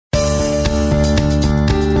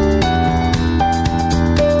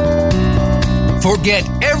Forget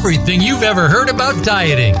everything you've ever heard about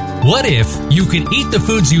dieting. What if you could eat the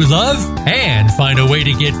foods you love and find a way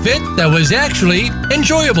to get fit that was actually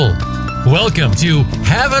enjoyable? Welcome to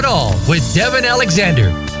Have It All with Devin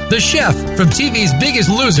Alexander. The chef from TV's Biggest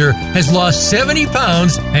Loser has lost 70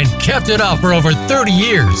 pounds and kept it off for over 30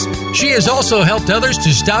 years. She has also helped others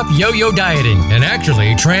to stop yo-yo dieting and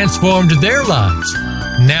actually transformed their lives.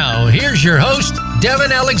 Now, here's your host,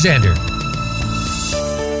 Devin Alexander.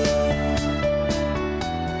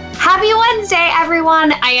 Happy Wednesday,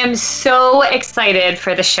 everyone. I am so excited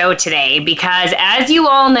for the show today because, as you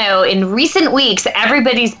all know, in recent weeks,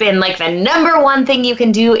 everybody's been like, the number one thing you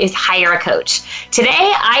can do is hire a coach. Today,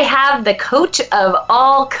 I have the coach of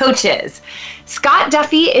all coaches. Scott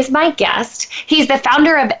Duffy is my guest. He's the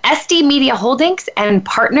founder of SD Media Holdings and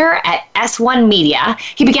partner at S1 Media.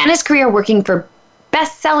 He began his career working for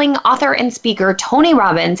best-selling author and speaker Tony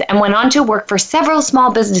Robbins and went on to work for several small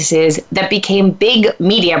businesses that became big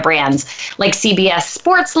media brands like CBS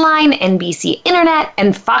Sportsline, NBC Internet,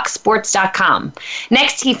 and FoxSports.com.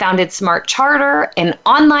 Next, he founded Smart Charter, an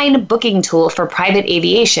online booking tool for private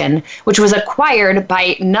aviation, which was acquired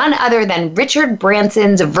by none other than Richard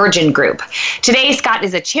Branson's Virgin Group. Today, Scott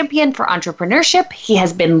is a champion for entrepreneurship. He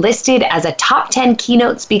has been listed as a top 10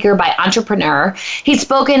 keynote speaker by Entrepreneur. He's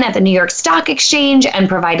spoken at the New York Stock Exchange and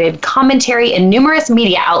provided commentary in numerous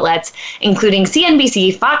media outlets, including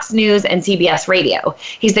CNBC, Fox News, and CBS Radio.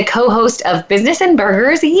 He's the co-host of Business and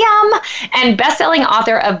Burgers, Yum, and best-selling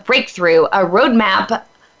author of Breakthrough, a roadmap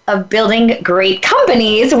of building great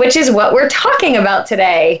companies, which is what we're talking about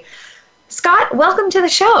today. Scott, welcome to the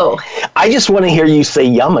show. I just want to hear you say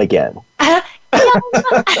yum again.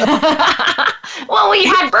 Well, we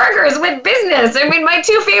had burgers with business. I mean, my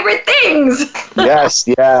two favorite things. Yes,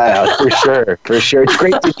 yeah, for sure. It's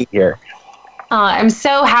great to be here. I'm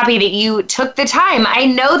so happy that you took the time. I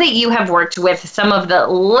know that you have worked with some of the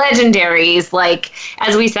legendaries, like,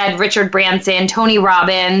 as we said, Richard Branson, Tony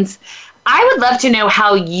Robbins. I would love to know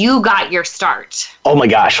how you got your start. Oh my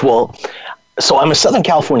gosh. Well, so I'm a Southern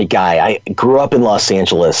California guy. I grew up in Los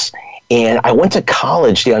Angeles. And I went to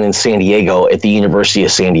college down in San Diego at the University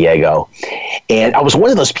of San Diego. And I was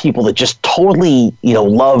one of those people that just totally,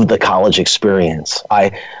 loved the college experience.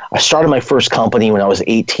 I started my first company when I was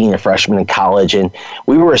 18, a freshman in college, and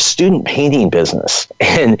we were a student painting business.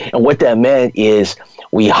 And what that meant is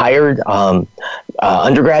we hired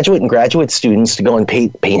undergraduate and graduate students to go and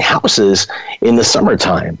paint houses in the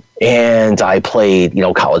summertime. And I played,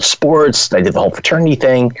 college sports. I did the whole fraternity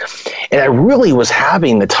thing. And I really was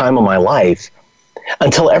having the time of my life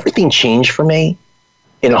until everything changed for me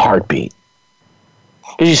in a heartbeat.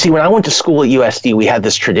 Because you see, when I went to school at USD, we had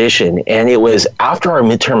this tradition, and it was after our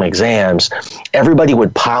midterm exams, everybody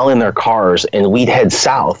would pile in their cars and we'd head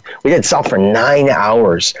south. We'd head south for 9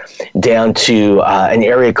 hours down to an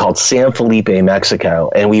area called San Felipe,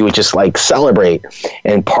 Mexico. And we would just celebrate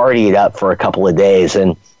and party it up for a couple of days.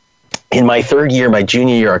 And in my third year, my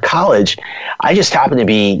junior year of college, I just happened to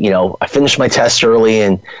be, I finished my tests early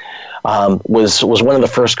and was one of the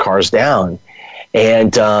first cars down.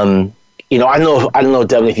 And, I don't know,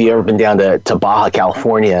 Devin, if you've ever been down to Baja,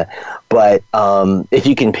 California, but if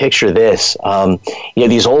you can picture this,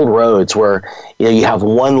 these old roads where, you have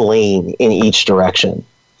one lane in each direction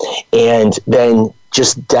and then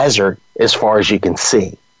just desert as far as you can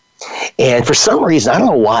see. And for some reason, I don't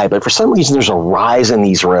know why, but for some reason, there's a rise in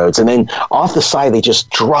these roads. And then off the side, they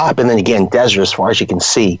just drop. And then again, desert as far as you can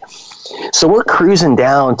see. So we're cruising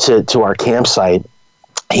down to our campsite,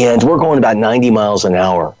 and we're going about 90 miles an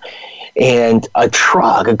hour. And a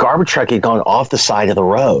garbage truck had gone off the side of the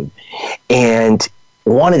road and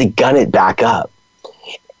wanted to gun it back up.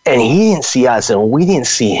 And he didn't see us, and we didn't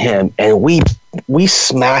see him. And we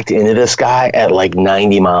smacked into this guy at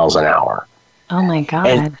 90 miles an hour. Oh, my God.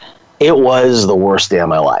 And it was the worst day of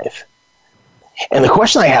my life. And the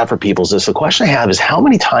question I have for people is this. The question I have is, how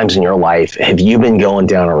many times in your life have you been going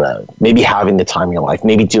down a road, maybe having the time of your life,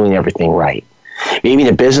 maybe doing everything right? Maybe in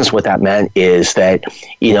a business, what that meant is that,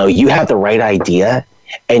 you had the right idea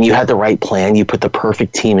and you had the right plan. You put the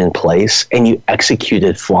perfect team in place and you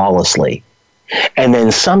executed flawlessly. And then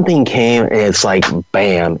something came and it's like,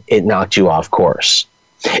 bam, it knocked you off course.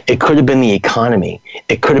 It could have been the economy.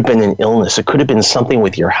 It could have been an illness. It could have been something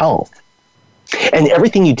with your health. And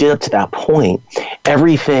everything you did up to that point,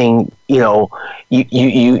 everything, you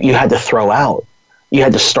had to throw out. You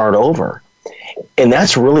had to start over. And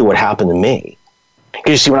that's really what happened to me.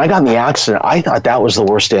 Because you see, when I got in the accident, I thought that was the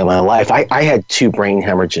worst day of my life. I had 2 brain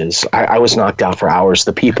hemorrhages. I was knocked out for hours.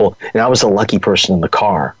 And I was the lucky person in the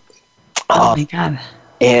car. Oh, my God.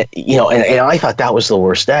 And, and I thought that was the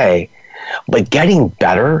worst day. But getting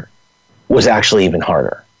better was actually even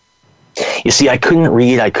harder. You see, I couldn't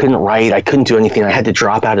read, I couldn't write, I couldn't do anything. I had to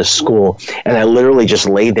drop out of school, and I literally just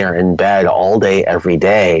laid there in bed all day, every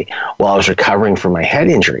day, while I was recovering from my head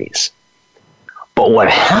injuries. But what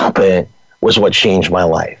happened was what changed my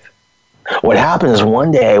life. What happened is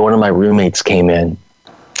one day, one of my roommates came in,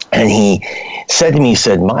 and he said to me, he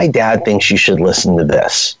said, "My dad thinks you should listen to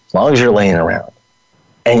this, as long as you're laying around."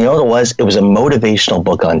 And you know what it was? It was a motivational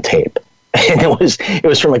book on tape. And it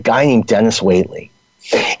was from a guy named Dennis Waitley.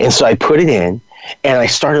 And so I put it in, and I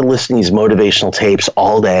started listening to these motivational tapes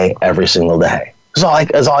all day, every single day.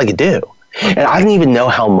 That's all I could do. And I didn't even know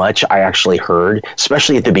how much I actually heard,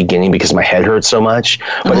 especially at the beginning because my head hurt so much,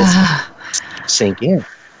 but it's sink in.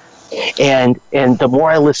 And the more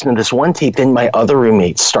I listened to this one tape, then my other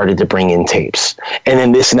roommates started to bring in tapes, and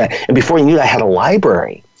then this and that. And before you knew it, I had a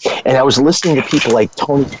library. And I was listening to people like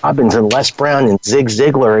Tony Robbins and Les Brown and Zig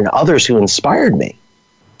Ziglar and others who inspired me.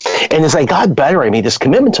 And as I got better, I made this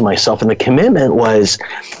commitment to myself. And the commitment was,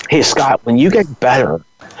 hey, Scott, when you get better,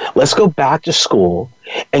 let's go back to school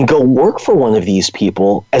and go work for one of these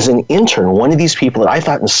people as an intern, one of these people that I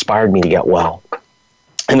thought inspired me to get well.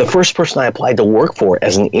 And the first person I applied to work for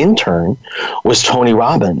as an intern was Tony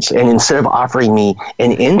Robbins. And instead of offering me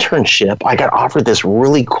an internship, I got offered this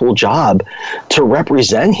really cool job to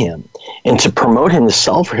represent him and to promote him, to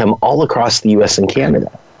sell for him all across the U.S. and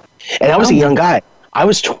Canada. And I was a young guy. I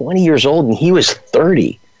was 20 years old and he was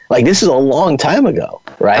 30. Like, this is a long time ago,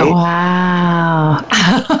 right? Oh, wow.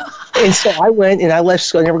 And so I went and I left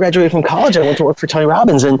school. I never graduated from college. I went to work for Tony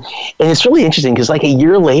Robbins. And it's really interesting because like a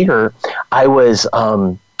year later,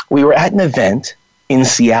 we were at an event in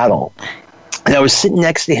Seattle. And I was sitting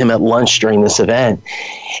next to him at lunch during this event.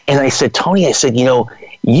 And I said, Tony, I said,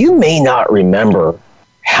 you may not remember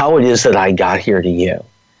how it is that I got here to you.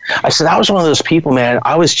 I said, I was one of those people, man.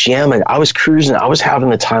 I was jamming, I was cruising, I was having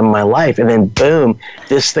the time of my life. And then boom,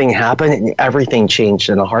 this thing happened and everything changed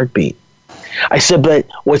in a heartbeat. I said, but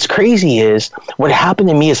what's crazy is what happened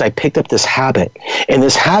to me is I picked up this habit, and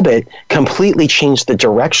this habit completely changed the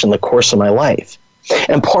direction, the course of my life.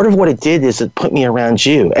 And part of what it did is it put me around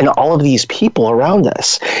you and all of these people around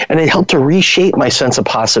us, and it helped to reshape my sense of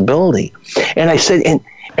possibility. And I said,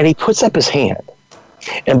 and he puts up his hand,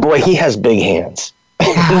 and boy, he has big hands.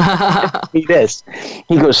 He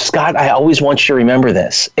goes, Scott, I always want you to remember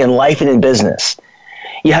this in life and in business.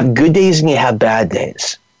 You have good days and you have bad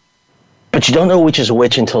days, but you don't know which is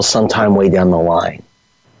which until sometime way down the line,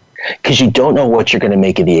 because you don't know what you're going to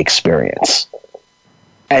make of the experience.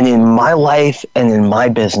 And in my life and in my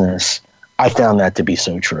business, I found that to be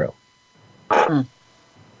so true.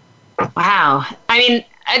 Wow. I mean,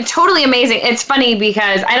 totally amazing. It's funny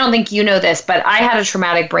because I don't think you know this, but I had a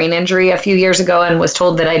traumatic brain injury a few years ago and was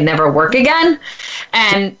told that I'd never work again.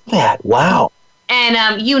 And wow. And,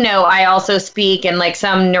 I also speak, and like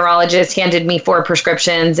some neurologist handed me 4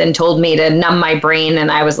 prescriptions and told me to numb my brain.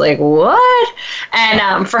 And I was like, what?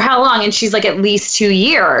 And for how long? And she's like, at least 2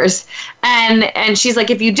 years. And she's like,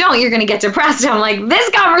 if you don't, you're going to get depressed. I'm like, this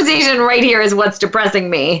conversation right here is what's depressing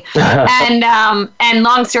me. And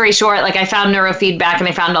long story short, like I found neurofeedback and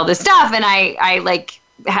I found all this stuff, and I like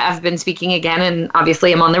have been speaking again, and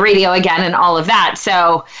obviously I'm on the radio again and all of that.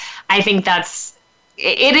 So I think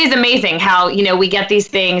it is amazing how, we get these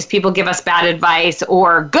things, people give us bad advice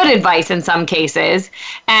or good advice in some cases.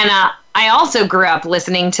 And I also grew up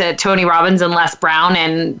listening to Tony Robbins and Les Brown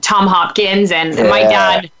and Tom Hopkins, and my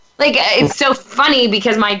dad, like, it's so funny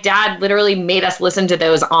because my dad literally made us listen to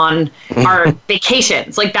those on our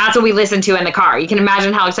vacations. Like, that's what we listened to in the car. You can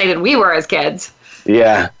imagine how excited we were as kids.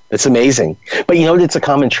 Yeah, it's amazing. But it's a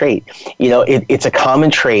common trait. It's a common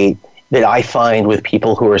trait that I find with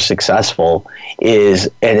people who are successful is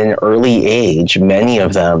at an early age, many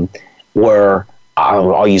of them were,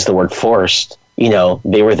 I'll use the word forced,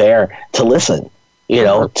 they were there to listen,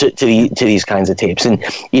 to these kinds of tapes. And,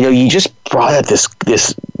 you just brought up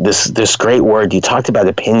this great word. You talked about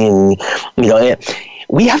opinion,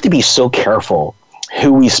 we have to be so careful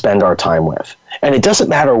who we spend our time with. And it doesn't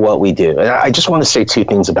matter what we do. And I just want to say 2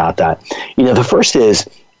 things about that. The first is,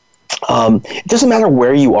 it doesn't matter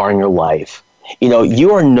where you are in your life.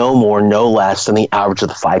 You are no more, no less than the average of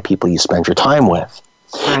the 5 people you spend your time with.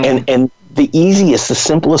 Right. And the easiest, the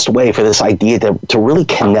simplest way for this idea to really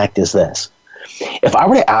connect is this. If I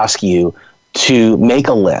were to ask you to make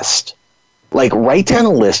a list, like write down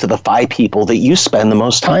a list of the 5 people that you spend the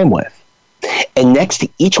most time with, and next to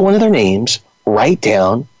each one of their names, write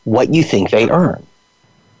down what you think they earn.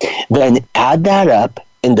 Then add that up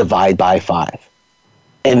and divide by 5.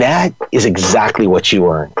 And that is exactly what you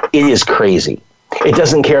earn. It is crazy. It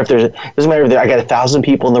doesn't matter if I got 1,000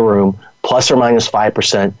 people in the room, plus or minus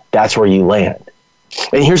 5%, that's where you land.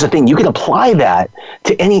 And here's the thing, you can apply that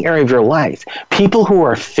to any area of your life. People who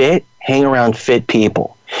are fit hang around fit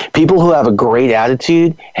people. People who have a great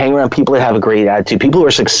attitude hang around people that have a great attitude. People who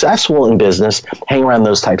are successful in business hang around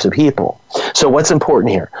those types of people. So what's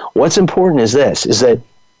important here? What's important is this, is that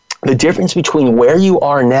the difference between where you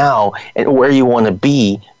are now and where you want to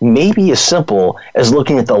be may be as simple as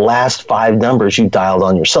looking at the last 5 numbers you dialed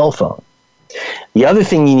on your cell phone. The other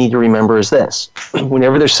thing you need to remember is this.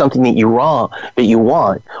 Whenever there's something that you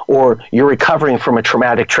want, or you're recovering from a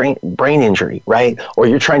traumatic brain injury, right? Or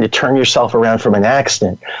you're trying to turn yourself around from an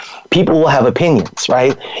accident, people will have opinions,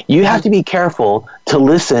 right? You have to be careful to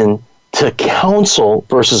listen to counsel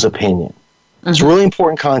versus opinion. It's a really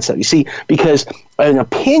important concept, you see, because an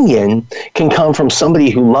opinion can come from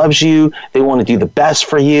somebody who loves you. They want to do the best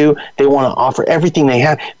for you. They want to offer everything they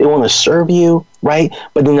have. They want to serve you, right?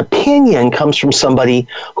 But an opinion comes from somebody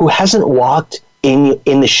who hasn't walked in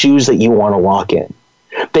the shoes that you want to walk in.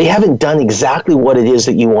 They haven't done exactly what it is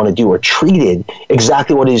that you want to do or treated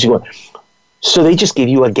exactly what it is you want. So they just give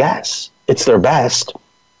you a guess. It's their best.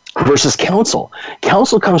 Versus counsel.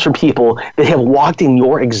 Counsel comes from people that have walked in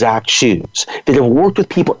your exact shoes, that have worked with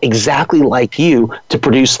people exactly like you to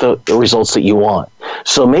produce the results that you want.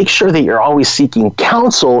 So make sure that you're always seeking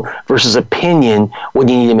counsel versus opinion when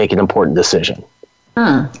you need to make an important decision.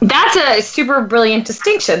 That's a super brilliant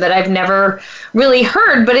distinction that I've never really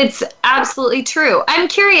heard, but it's absolutely true. I'm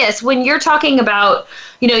curious, when you're talking about,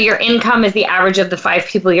 your income is the average of the 5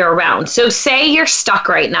 people you're around. So say you're stuck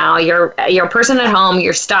right now, you're a person at home,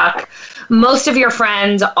 you're stuck. Most of your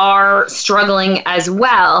friends are struggling as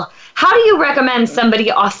well. How do you recommend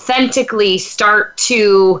somebody authentically start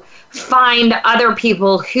to find other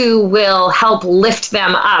people who will help lift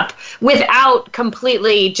them up without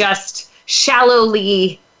completely just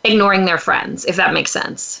shallowly ignoring their friends, if that makes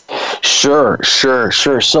sense? Sure.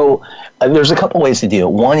 So there's a couple ways to do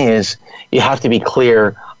it. One is you have to be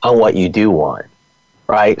clear on what you do want,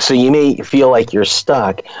 right? So you may feel like you're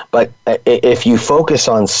stuck, but if you focus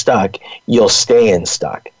on stuck, you'll stay in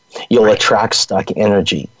stuck. You'll attract stuck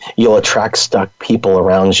energy. You'll attract stuck people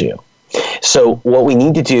around you. So what we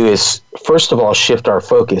need to do is, first of all, shift our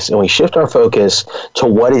focus. And we shift our focus to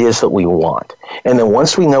what it is that we want. And then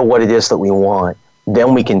once we know what it is that we want,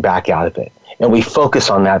 then we can back out of it. And we focus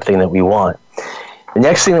on that thing that we want. The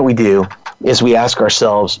next thing that we do is we ask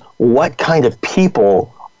ourselves, what kind of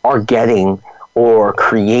people are getting or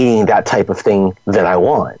creating that type of thing that I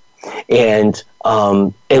want? And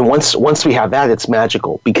once we have that, it's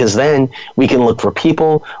magical, because then we can look for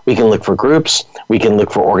people, we can look for groups, we can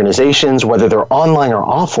look for organizations, whether they're online or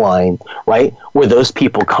offline, right, where those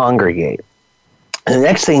people congregate. And the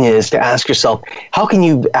next thing is to ask yourself, how can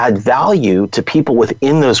you add value to people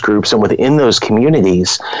within those groups and within those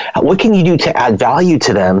communities? What can you do to add value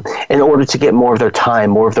to them in order to get more of their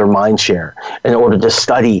time, more of their mind share, in order to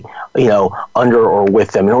study, under or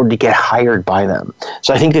with them, in order to get hired by them?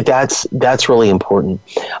 So I think that's really important.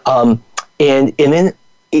 And then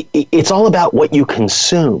it's all about what you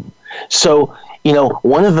consume. So,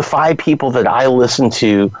 one of the 5 people that I listen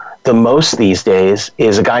to the most these days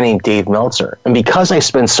is a guy named Dave Meltzer. And because I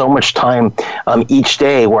spend so much time each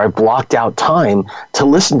day where I blocked out time to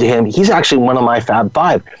listen to him, he's actually one of my Fab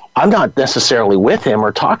 5. I'm not necessarily with him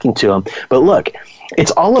or talking to him, but look,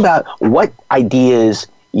 it's all about what ideas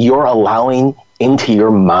you're allowing into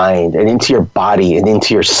your mind and into your body and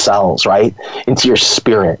into your cells, right? Into your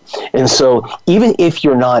spirit. And so even if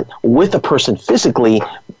you're not with a person physically,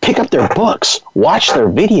 pick up their books, watch their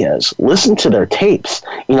videos, listen to their tapes,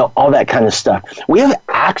 all that kind of stuff. We have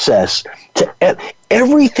access to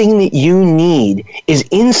everything that you need is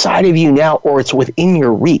inside of you now, or it's within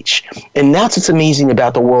your reach. And that's what's amazing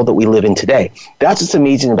about the world that we live in today. That's what's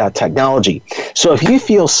amazing about technology. So if you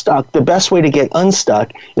feel stuck, the best way to get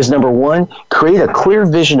unstuck is, number 1, create a clear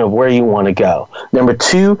vision of where you want to go. Number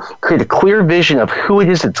 2, create a clear vision of who it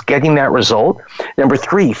is that's getting that result. Number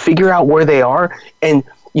 3, figure out where they are, and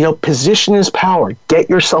position is power. Get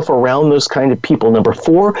yourself around those kind of people. Number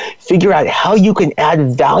 4, figure out how you can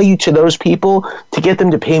add value to those people to get them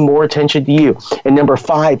to pay more attention to you. And number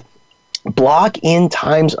 5, block in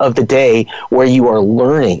times of the day where you are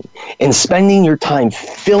learning and spending your time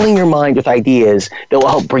filling your mind with ideas that will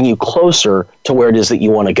help bring you closer to where it is that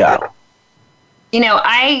you want to go.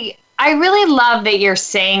 I really love that you're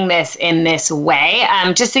saying this in this way.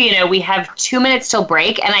 Just so you know, we have 2 minutes till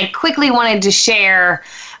break, and I quickly wanted to share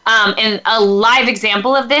a live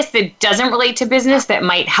example of this that doesn't relate to business that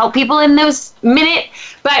might help people in those minutes.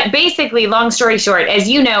 But basically, long story short, as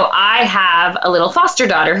you know, I have a little foster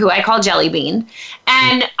daughter who I call Jelly Bean,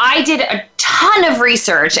 and I did a ton ton of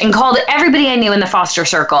research and called everybody I knew in the foster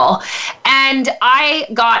circle. And I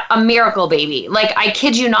got a miracle baby. Like, I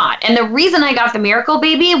kid you not. And the reason I got the miracle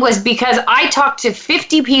baby was because I talked to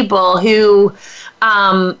 50 people who,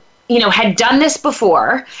 had done this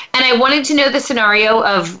before. And I wanted to know the scenario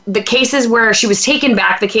of the cases where she was taken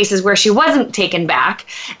back, the cases where she wasn't taken back.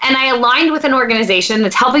 And I aligned with an organization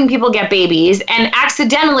that's helping people get babies, and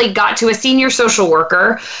accidentally got to a senior social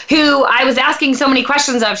worker who I was asking so many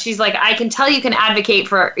questions of. She's like, I can tell you're going to advocate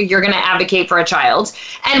for a child,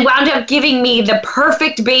 and wound up giving me the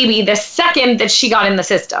perfect baby the second that she got in the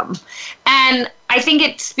system. And I think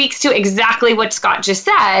it speaks to exactly what Scott just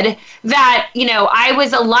said, that, I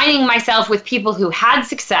was aligning myself with people who had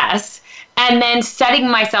success and then setting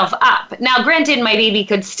myself up. Now, granted, my baby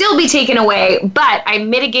could still be taken away, but I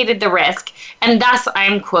mitigated the risk, and thus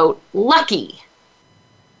I'm, quote, lucky.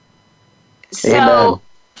 So Amen.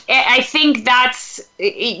 I think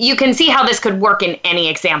you can see how this could work in any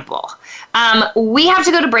example. We have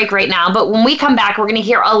to go to break right now, but when we come back, we're going to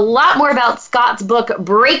hear a lot more about Scott's book,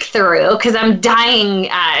 Breakthrough, because I'm dying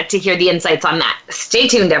to hear the insights on that. Stay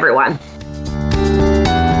tuned, everyone.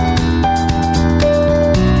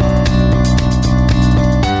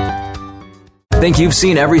 Think you've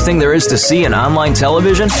seen everything there is to see in online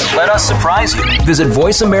television? Let us surprise you. Visit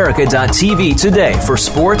voiceamerica.tv today for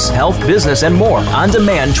sports, health, business, and more on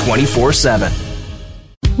demand 24/7.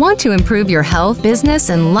 Want to improve your health, business,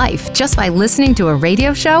 and life just by listening to a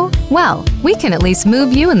radio show? Well, we can at least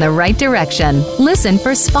move you in the right direction. Listen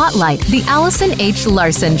for Spotlight, the Allison H.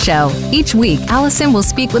 Larson Show. Each week, Allison will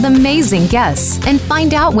speak with amazing guests and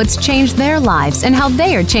find out what's changed their lives and how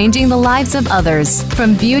they are changing the lives of others.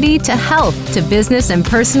 From beauty to health to business and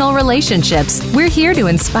personal relationships, we're here to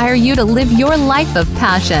inspire you to live your life of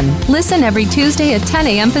passion. Listen every Tuesday at 10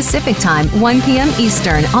 a.m. Pacific Time, 1 p.m.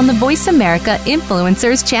 Eastern on the Voice America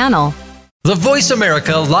Influencers channel. The Voice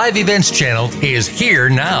America Live Events channel is here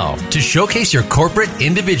now to showcase your corporate,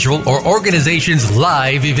 individual, or organization's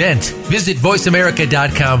live event. Visit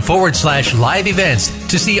voiceamerica.com/live events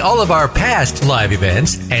to see all of our past live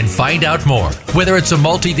events and find out more. Whether it's a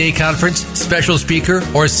multi-day conference, special speaker,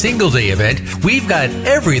 or single-day event, we've got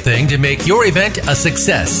everything to make your event a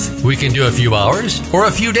success. We can do a few hours or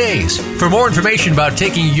a few days. For more information about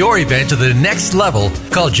taking your event to the next level,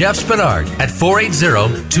 call Jeff Spinard at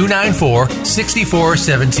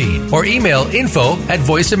 480-294-6417 or email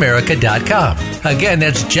info@voiceamerica.com. Again,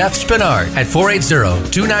 that's Jeff Spinard at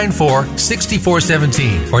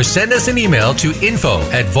 480-294-6417 or send us an email to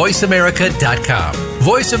info@voiceamerica.com.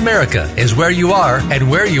 Voice America is where you are and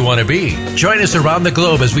where you want to be. Join us around the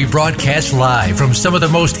globe as we broadcast live from some of the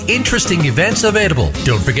most interesting events available.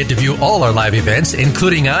 Don't forget to view all our live events,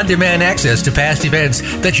 including on-demand access to past events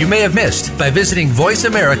that you may have missed by visiting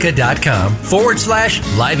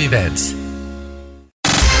voiceamerica.com/live events.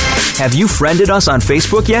 Have you friended us on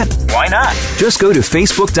Facebook yet? Why not? Just go to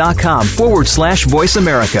facebook.com/Voice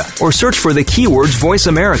America or search for the keywords Voice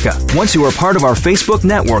America. Once you are part of our Facebook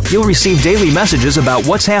network, you'll receive daily messages about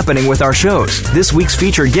what's happening with our shows, this week's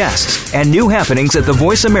featured guests, and new happenings at the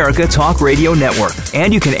Voice America Talk Radio Network.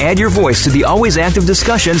 And you can add your voice to the always active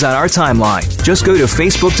discussions on our timeline. Just go to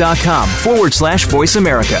facebook.com/Voice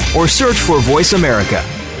America or search for Voice America.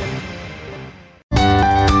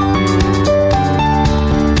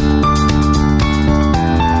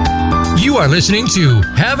 You are listening to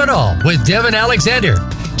Have It All with Devin Alexander.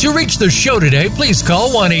 To reach the show today, please call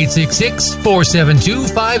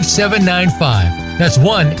 1-866-472-5795. That's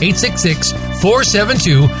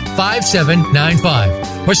 1-866-472-5795.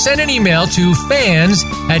 Or send an email to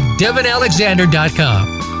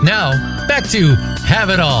fans@devinalexander.com. Now, back to Have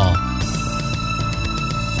It All.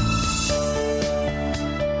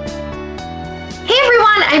 Hey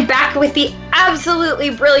everyone, I'm back with the absolutely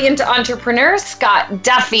brilliant entrepreneur, Scott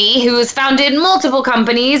Duffy, who's founded multiple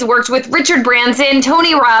companies, worked with Richard Branson,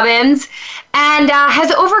 Tony Robbins, and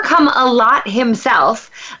has overcome a lot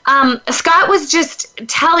himself. Scott was just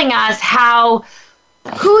telling us how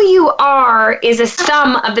who you are is a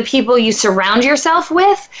sum of the people you surround yourself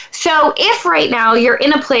with. So if right now you're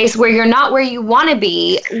in a place where you're not where you want to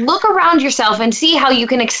be, look around yourself and see how you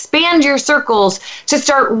can expand your circles to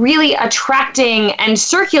start really attracting and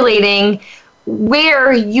circulating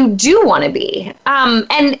where you do want to be. And,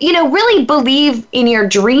 really believe in your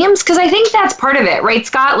dreams, because I think that's part of it, right,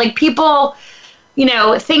 Scott? Like people,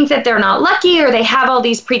 think that they're not lucky or they have all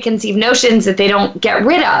these preconceived notions that they don't get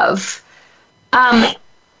rid of.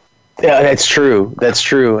 Yeah, that's true. That's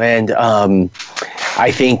true. And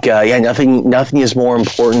I think, nothing is more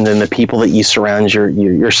important than the people that you surround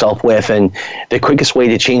yourself with. And the quickest way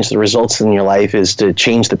to change the results in your life is to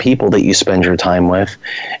change the people that you spend your time with.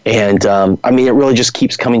 And it really just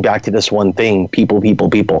keeps coming back to this one thing: people,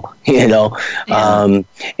 you know. Yeah.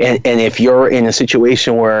 And if you're in a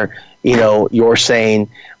situation where, you know, you're saying,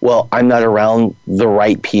 well, I'm not around the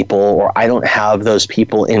right people, or I don't have those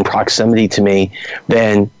people in proximity to me,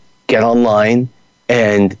 then get online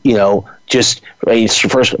and, you know, just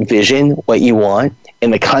first vision what you want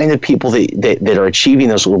and the kind of people that are achieving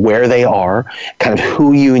those, where they are, kind of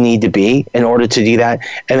who you need to be in order to do that.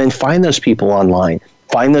 And then find those people online.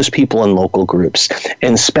 Find those people in local groups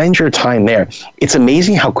and spend your time there. It's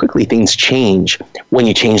amazing how quickly things change when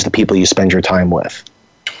you change the people you spend your time with.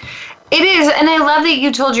 It is, and I love that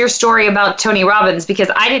you told your story about Tony Robbins,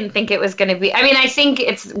 because I didn't think it was going to be, I think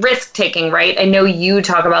it's risk-taking, right? I know you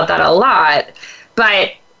talk about that a lot,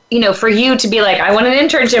 but, you know, for you to be like, I want an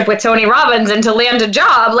internship with Tony Robbins and to land a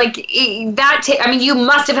job, like you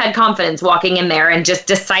must have had confidence walking in there and just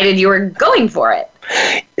decided you were going for it.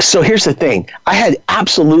 So here's the thing. I had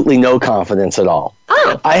absolutely no confidence at all.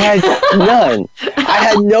 Oh. I had none. I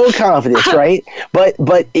had no confidence, right? But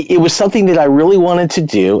it was something that I really wanted to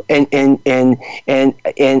do, and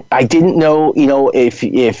I didn't know, you know, if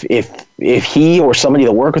he or somebody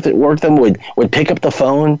that worked with them would pick up the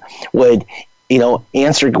phone, would, you know,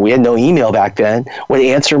 answer. We had no email back then. Would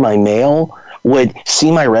answer my mail, would see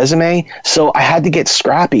my resume. So I had to get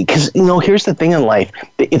scrappy, because, you know, here's the thing in life.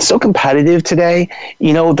 It's so competitive today,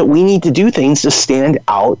 you know, that we need to do things to stand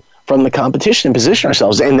out from the competition and position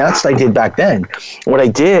ourselves. And that's what I did back then. What I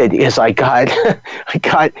did is I got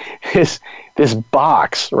this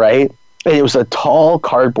box, right? And it was a tall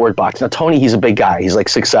cardboard box. Now, Tony, he's a big guy. He's like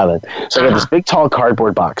 6'7". So I got this big, tall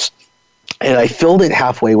cardboard box. And I filled it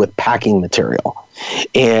halfway with packing material.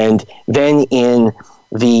 And then in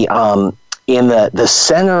the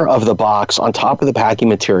center of the box, on top of the packing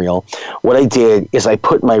material, what I did is I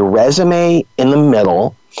put my resume in the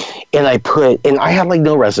middle, and I had like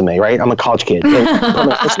no resume, right? I'm a college kid. And I put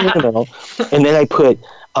my resume in the middle, and then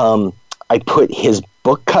I put his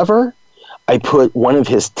book cover, I put one of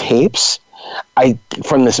his tapes.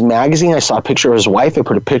 From this magazine, I saw a picture of his wife. I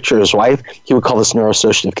put a picture of his wife. He would call this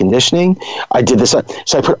neuroassociative conditioning. I did this.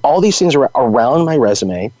 So I put all these things around my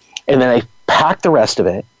resume, and then I packed the rest of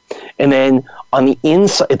it. And then on the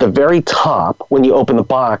inside, at the very top, when you open the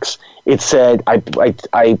box, it said, I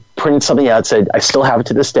printed something out. It said, I still have it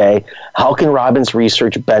to this day: how can Robbins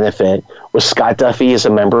research benefit with Scott Duffy as a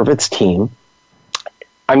member of its team?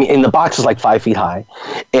 And the box is like 5 feet high.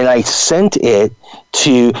 And I sent it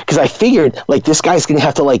because I figured, like, this guy's going to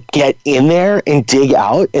have to, like, get in there and dig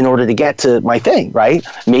out in order to get to my thing, right?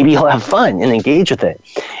 Maybe he'll have fun and engage with it.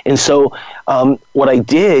 And so what I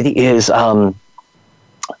did is I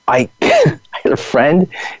had a friend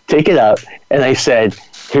take it up, and I said,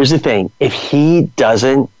 here's the thing. If he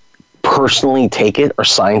doesn't personally take it or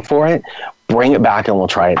sign for it, bring it back and we'll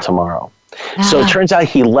try it tomorrow. So it turns out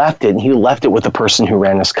he left it, and he left it with the person who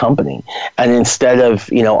ran his company. And instead of,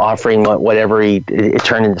 you know, offering whatever, it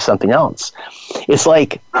turned into something else. It's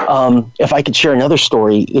like, if I could share another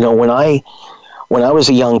story, you know, when I was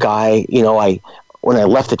a young guy, you know, when I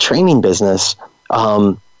left the training business,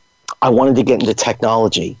 I wanted to get into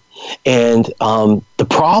technology. And the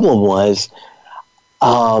problem was,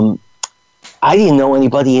 I didn't know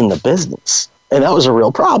anybody in the business. And that was a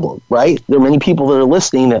real problem, right? There are many people that are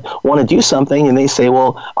listening that want to do something, and they say,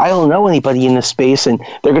 well, I don't know anybody in this space, and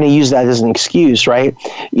they're going to use that as an excuse, right?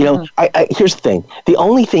 You know, here's the thing. The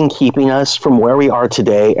only thing keeping us from where we are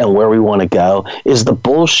today and where we want to go is the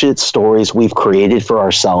bullshit stories we've created for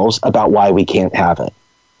ourselves about why we can't have it.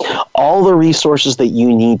 All the resources that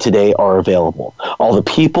you need today are available. All the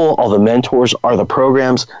people, all the mentors, are the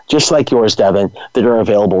programs, just like yours, Devin, that are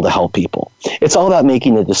available to help people. It's all about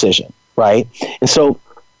making a decision, right? And so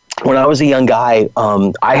when I was a young guy,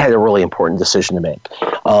 I had a really important decision to make.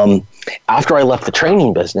 After I left the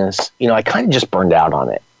training business, you know, I kind of just burned out on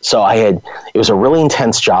it. So it was a really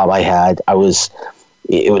intense job I had. It was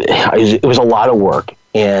a lot of work,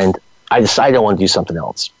 and I decided I want to do something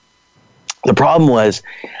else. The problem was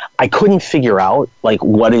I couldn't figure out, like,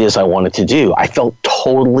 what it is I wanted to do. I felt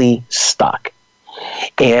totally stuck.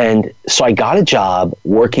 And so I got a job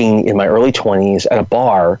working in my early 20s at a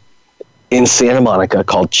bar in Santa Monica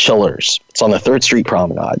called Chillers. It's on the 3rd Street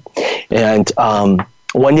Promenade. And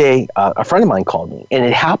one day, a friend of mine called me, and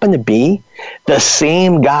it happened to be the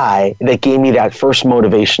same guy that gave me that first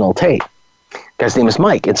motivational tape. The guy's name is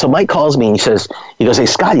Mike. And so Mike calls me, and he goes, hey,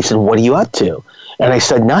 Scott, he said, what are you up to? And I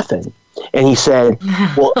said, nothing. And he said,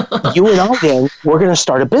 well, you and I then, we're going to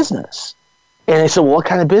start a business. And I said, well, what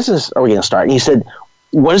kind of business are we going to start? And he said,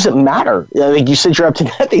 what does it matter? Like you said, you're up to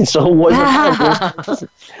nothing. So what does it matter?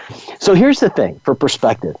 So here's the thing for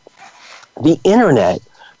perspective. The internet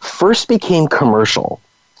first became commercial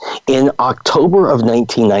in October of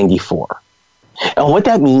 1994. And what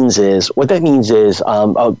that means is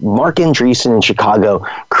Mark Andreessen in Chicago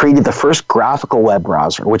created the first graphical web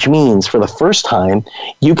browser, which means for the first time,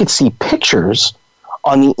 you could see pictures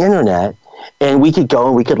on the internet and we could go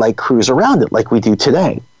and we could like cruise around it like we do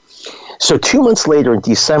today. So 2 months later in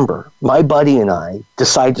December, my buddy and I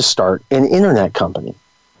decided to start an internet company.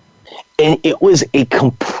 And it was a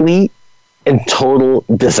complete and total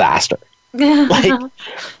disaster. Like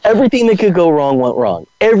everything that could go wrong went wrong.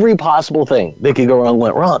 Every possible thing that could go wrong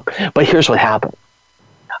went wrong. But here's what happened.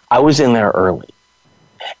 I was in there early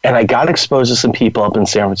and I got exposed to some people up in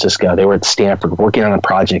San Francisco. They were at Stanford working on a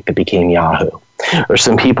project that became Yahoo. Or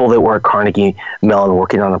some people that were at Carnegie Mellon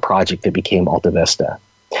working on a project that became Alta Vista.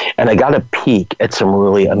 And I got a peek at some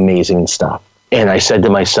really amazing stuff. And I said to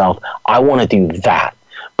myself, I want to do that.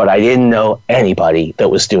 But I didn't know anybody that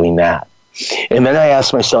was doing that. And then I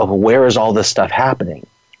asked myself, where is all this stuff happening?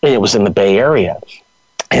 And it was in the Bay Area.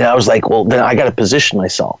 And I was like, well, then I got to position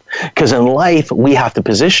myself. Because in life, we have to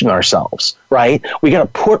position ourselves, right? We got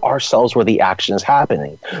to put ourselves where the action is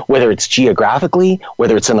happening, whether it's geographically,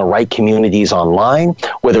 whether it's in the right communities online,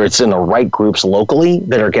 whether it's in the right groups locally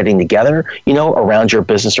that are getting together, around your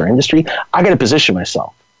business or industry. I got to position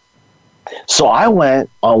myself. So I went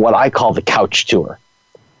on what I call the couch tour.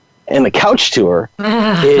 And the couch tour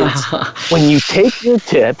is when you take your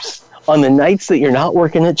tips on the nights that you're not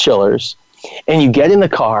working at Chillers and you get in the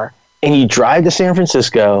car and you drive to San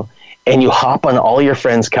Francisco and you hop on all your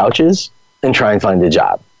friends' couches and try and find a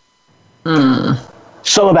job.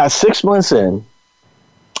 So about 6 months in.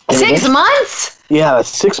 6 months? Yeah,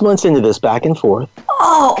 6 months into this back and forth.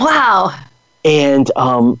 Oh, wow. And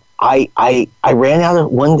I ran out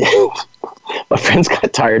of one day. My friends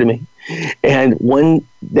got tired of me. And one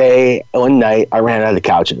night, I ran out of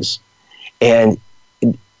couches. And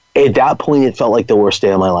at that point, it felt like the worst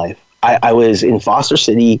day of my life. I was in Foster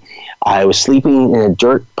City. I was sleeping in a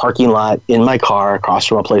dirt parking lot in my car across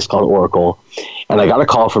from a place called Oracle. And I got a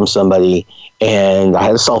call from somebody, and I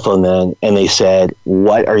had a cell phone then, and they said,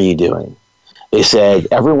 what are you doing? They said,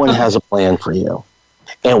 everyone has a plan for you,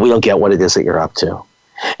 and we don't get what it is that you're up to.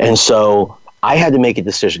 And so I had to make a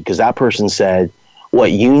decision because that person said,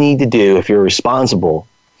 what you need to do if you're responsible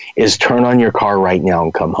is turn on your car right now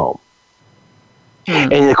and come home.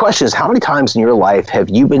 And the question is, how many times in your life have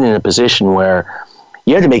you been in a position where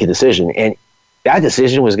you had to make a decision and that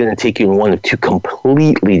decision was going to take you in one of two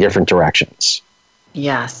completely different directions?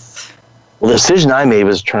 Yes. Well, the decision I made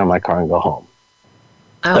was to turn on my car and go home.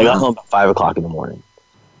 I got home about 5 o'clock in the morning.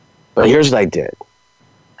 But here's what I did.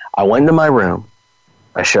 I went into my room.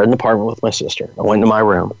 I shared an apartment with my sister. I went into my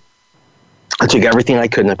room. I took everything I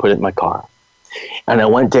could and I put it in my car. And I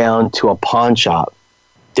went down to a pawn shop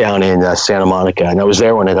down in Santa Monica, and I was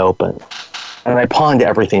there when it opened. And I pawned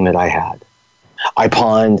everything that I had. I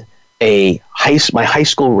pawned my high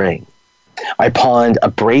school ring. I pawned a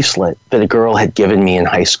bracelet that a girl had given me in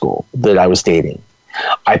high school that I was dating.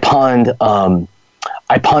 I pawned a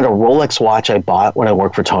Rolex watch I bought when I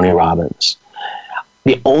worked for Tony Robbins.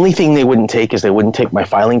 The only thing they wouldn't take is they wouldn't take my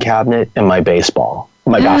filing cabinet and my basketball.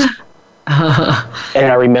 And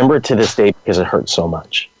I remember it to this day because it hurt so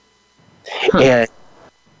much. And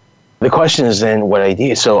the question is then what I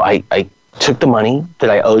did. So I took the money that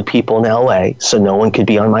I owed people in LA so no one could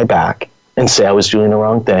be on my back and say I was doing the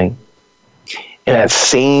wrong thing. And that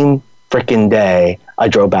same freaking day, I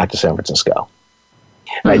drove back to San Francisco.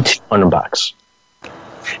 And I had $200.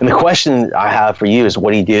 And the question I have for you is,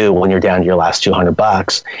 what do you do when you're down to your last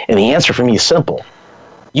 $200? And the answer for me is simple.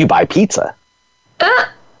 You buy pizza.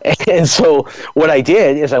 And so what I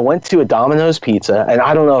did is I went to a Domino's Pizza, and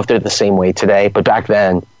I don't know if they're the same way today, but back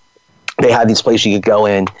then they had these places you could go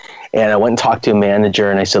in, and I went and talked to a manager,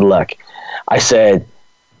 and I said, look, I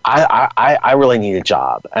really need a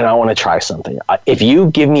job, and I want to try something. If you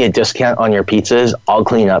give me a discount on your pizzas, I'll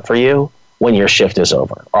clean up for you when your shift is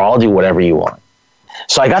over, or I'll do whatever you want.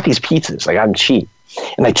 So I got these pizzas. I got them cheap.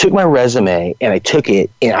 And I took my resume, and I took it,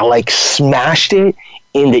 and I smashed it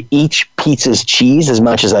into each pizza's cheese as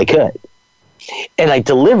much as I could. And I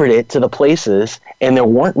delivered it to the places, and there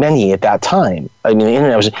weren't many at that time. I mean, the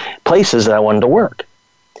internet was places that I wanted to work.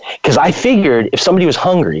 Because I figured if somebody was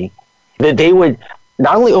hungry, that they would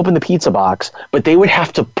not only open the pizza box, but they would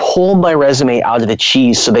have to pull my resume out of the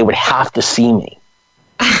cheese so they would have to see me.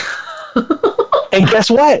 And guess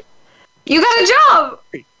what? You got a job.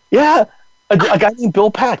 Yeah. A guy named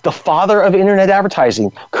Bill Pack, the father of internet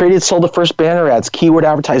advertising, sold the first banner ads, keyword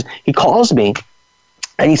advertising. He calls me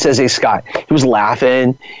and he says, "Hey, Scott," he was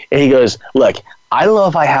laughing and he goes, "Look, I don't know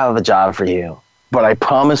if I have a job for you, but I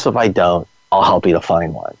promise if I don't, I'll help you to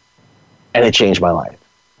find one." And it changed my life.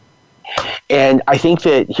 And I think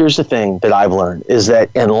that here's the thing that I've learned is that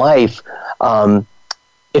in life,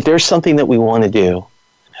 if there's something that we want to do,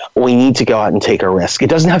 we need to go out and take a risk. It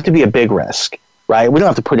doesn't have to be a big risk, right? We don't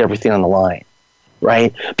have to put everything on the line,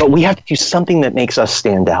 right? But we have to do something that makes us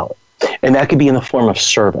stand out. And that could be in the form of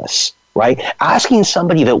service, right? Asking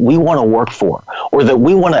somebody that we want to work for or that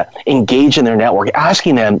we want to engage in their network,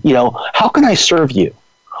 asking them, how can I serve you?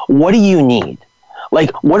 What do you need?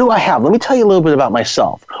 Like, what do I have? Let me tell you a little bit about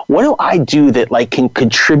myself. What do I do that can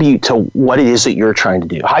contribute to what it is that you're trying to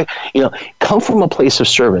do? Come from a place of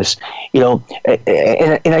service, and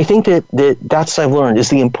I think that's what I've learned is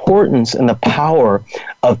the importance and the power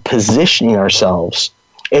of positioning ourselves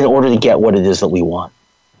in order to get what it is that we want.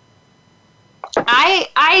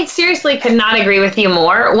 I seriously could not agree with you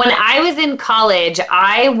more. When I was in college,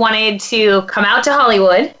 I wanted to come out to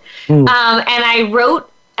Hollywood, and I wrote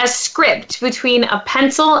a script between a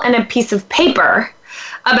pencil and a piece of paper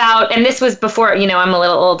about, and this was before, I'm a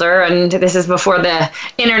little older and this is before the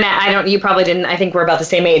internet. You probably didn't, I think we're about the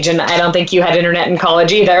same age and I don't think you had internet in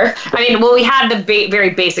college either. We had the very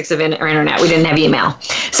basics of internet. We didn't have email.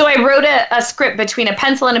 So I wrote a script between a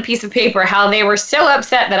pencil and a piece of paper, how they were so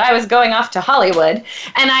upset that I was going off to Hollywood.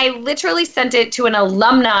 And I literally sent it to an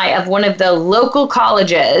alumni of one of the local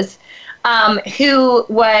colleges who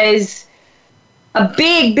was a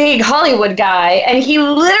big Hollywood guy, and he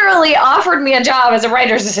literally offered me a job as a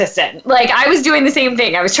writer's assistant. Like, I was doing the same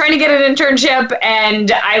thing. I was trying to get an internship,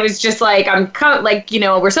 and I was just like,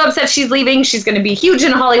 we're so upset she's leaving. She's going to be huge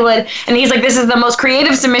in Hollywood. And he's like, this is the most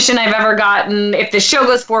creative submission I've ever gotten. If this show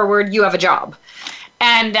goes forward, you have a job.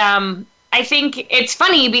 And I think it's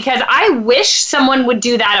funny because I wish someone would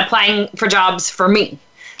do that applying for jobs for me,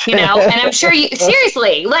 and I'm sure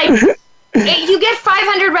seriously, you get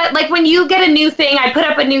 500, when you get a new thing, I put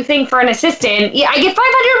up a new thing for an assistant, I get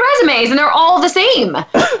 500 resumes and they're all the same.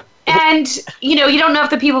 And, you don't know if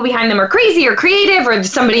the people behind them are crazy or creative or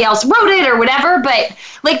somebody else wrote it or whatever. But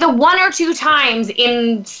the one or two times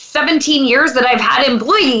in 17 years that I've had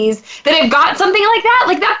employees that have got something like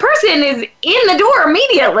that person is in the door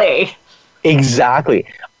immediately. Exactly.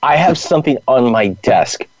 I have something on my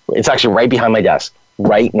desk. It's actually right behind my desk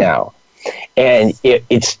right now. And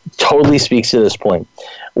it totally speaks to this point.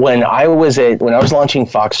 When I was launching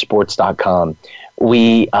FoxSports.com,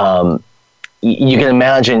 you can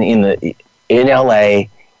imagine in LA,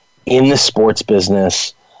 in the sports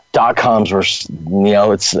business, .coms were,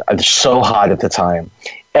 it's so hot at the time.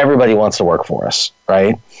 Everybody wants to work for us,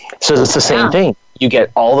 right? So it's the same thing. You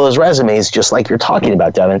get all those resumes, just like you're talking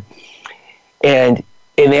about, Devin, and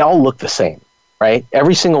they all look the same. Right?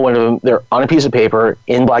 Every single one of them, they're on a piece of paper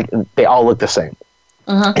in black. They all look the same.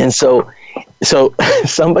 Uh-huh. And so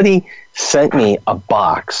somebody sent me a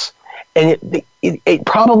box, and it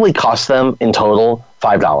probably cost them in total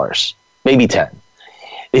 $5, maybe $10.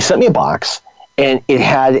 They sent me a box, and it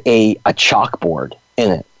had a chalkboard in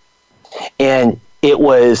it, and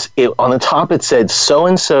on the top it said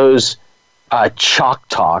so-and-so's chalk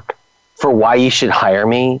talk for why you should hire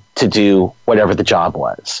me to do whatever the job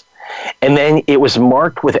was. And then it was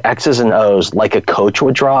marked with X's and O's like a coach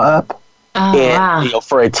would draw up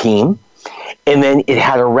for a team. And then it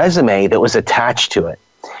had a resume that was attached to it.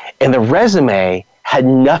 And the resume had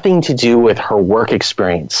nothing to do with her work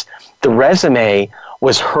experience. The resume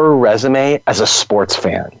was her resume as a sports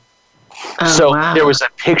fan. There was a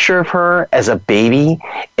picture of her as a baby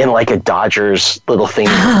in a Dodgers little thing.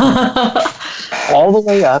 All the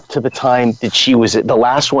way up to the time that she was the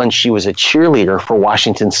last one, she was a cheerleader for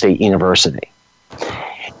Washington State University.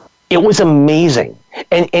 It was amazing.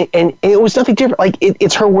 And it was nothing different.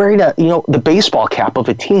 It's her wearing the baseball cap of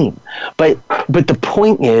a team. But the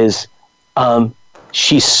point is,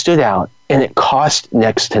 she stood out, and it cost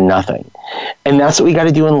next to nothing. And that's what we got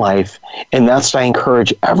to do in life. And that's what I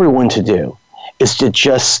encourage everyone to do, is to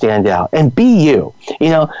just stand out and be you.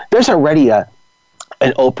 There's already an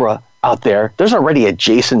Oprah out there. There's already a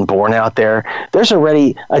Jason Bourne out there. There's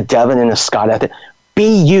already a Devin and a Scott out there.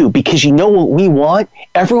 Be you, because you know what we want?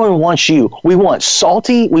 Everyone wants you. We want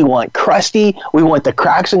salty. We want crusty. We want the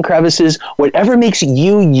cracks and crevices. Whatever makes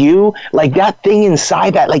you, that thing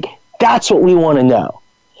inside that, that's what we want to know.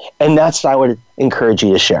 And that's what I would encourage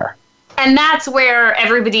you to share. And that's where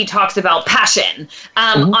everybody talks about passion.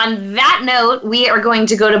 On that note, we are going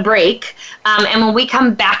to go to break. And when we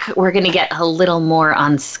come back, we're going to get a little more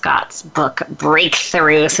on Scott's book,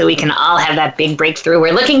 Breakthrough, so we can all have that big breakthrough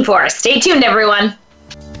we're looking for. Stay tuned, everyone.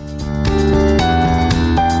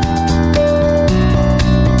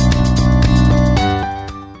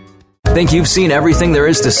 Think you've seen everything there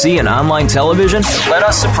is to see in online television? Let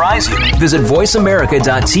us surprise you. Visit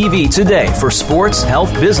voiceamerica.tv today for sports,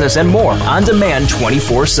 health, business, and more on demand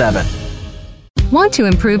 24/7. Want to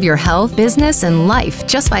improve your health, business, and life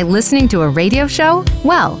just by listening to a radio show?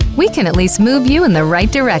 Well, we can at least move you in the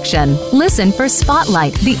right direction. Listen for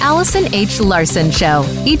Spotlight, the Allison H. Larson Show.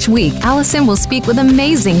 Each week, Allison will speak with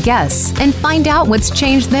amazing guests and find out what's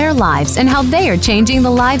changed their lives and how they are changing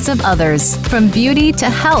the lives of others. From beauty to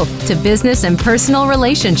health to business and personal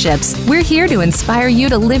relationships, we're here to inspire you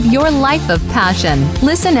to live your life of passion.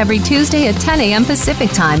 Listen every Tuesday at 10 a.m.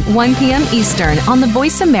 Pacific Time, 1 p.m. Eastern on the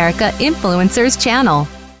Voice America Influencers channel.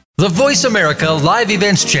 The Voice America Live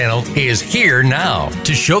Events channel is here now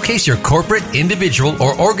to showcase your corporate, individual,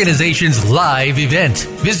 or organization's live event.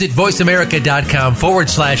 Visit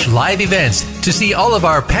voiceamerica.com/live events to see all of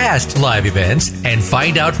our past live events and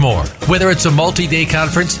find out more. Whether it's a multi-day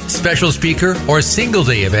conference, special speaker, or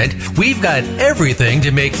single-day event, we've got everything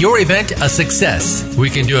to make your event a success.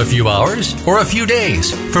 We can do a few hours or a few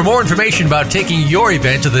days. For more information about taking your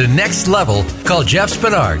event to the next level, call Jeff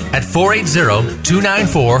Spinard at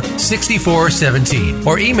 480-294-6417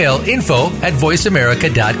 or email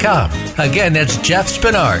info@voiceamerica.com. Again, that's Jeff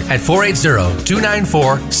Spinard at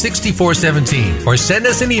 480-294-6417 or send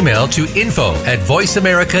us an email to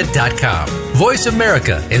info@voiceamerica.com. Voice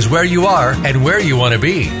America is where you are and where you want to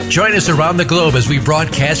be. Join us around the globe as we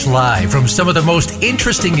broadcast live from some of the most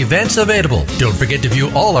interesting events available. Don't forget to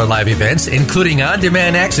view all our live events, including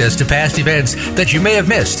on-demand access to past events that you may have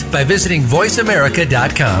missed by visiting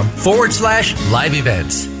voiceamerica.com/live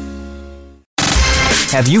events.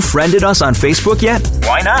 Have you friended us on Facebook yet?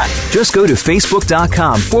 Why not? Just go to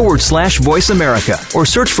facebook.com/Voice America or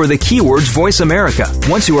search for the keywords Voice America.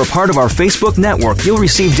 Once you are part of our Facebook network, you'll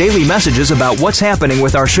receive daily messages about what's happening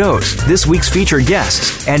with our shows, this week's featured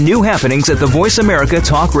guests, and new happenings at the Voice America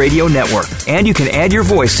Talk Radio Network. And you can add your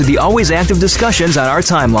voice to the always active discussions on our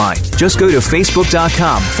timeline. Just go to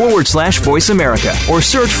facebook.com/Voice America or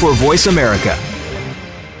search for Voice America.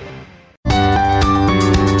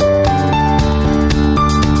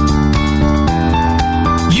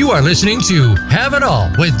 You are listening to Have It All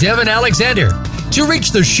with Devin Alexander. To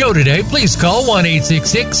reach the show today, please call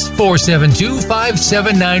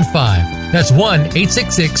 1-866-472-5795. That's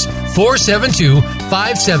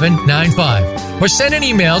 1-866-472-5795. Or send an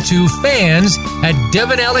email to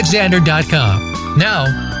fans@devinalexander.com. Now,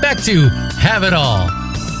 back to Have It All.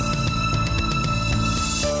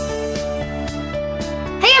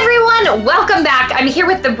 Hey everyone, welcome back. I'm here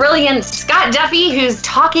with the brilliant Scott Duffy, who's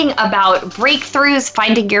talking about breakthroughs,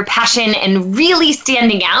 finding your passion, and really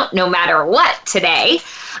standing out no matter what today.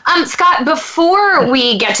 Scott, before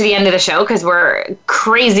we get to the end of the show, because we're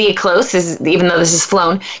crazy close, even though this is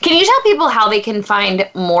flown, can you tell people how they can find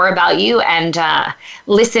more about you and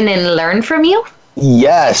listen and learn from you?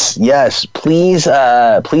 Yes. Please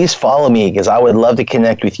follow me because I would love to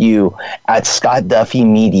connect with you at Scott Duffy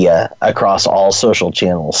Media across all social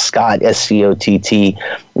channels. Scott, SCOTT,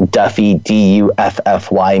 Duffy,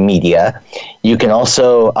 DUFFY Media. You can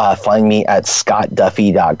also find me at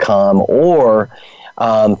scottduffy.com or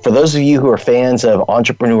for those of you who are fans of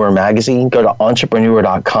Entrepreneur Magazine, go to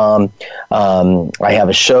entrepreneur.com. I have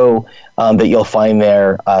a show that you'll find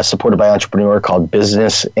there supported by Entrepreneur called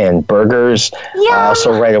Business and Burgers. Yum. I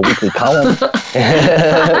also write a weekly column.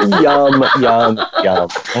 Yum.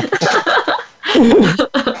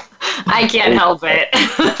 I can't help it.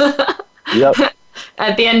 Yep.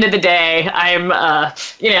 At the end of the day, I'm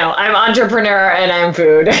entrepreneur and I'm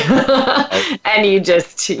food, and you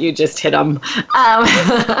just hit them.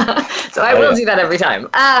 So I will do that every time.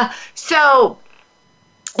 So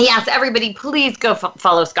yes, everybody, please go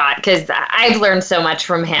follow Scott because I've learned so much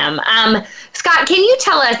from him. Scott, can you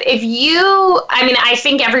tell us I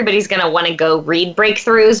think everybody's going to want to go read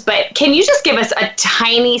Breakthroughs, but can you just give us a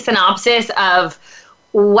tiny synopsis of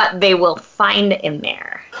what they will find in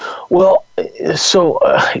there? Well, so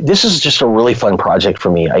this is just a really fun project for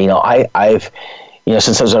me. I've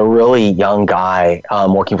since I was a really young guy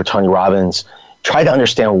working for Tony Robbins, tried to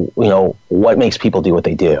understand, what makes people do what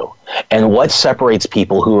they do and what separates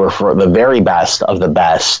people who are for the very best of the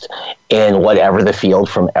best in whatever the field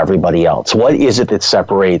from everybody else. What is it that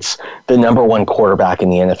separates the number one quarterback in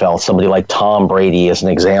the NFL, somebody like Tom Brady as an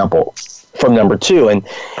example, from number two? And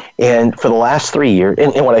And for the last 3 years,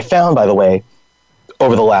 and what I found, by the way,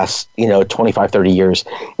 over the last, 25, 30 years,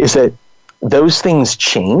 is that those things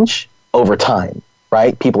change over time,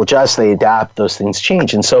 right? People adjust, they adapt, those things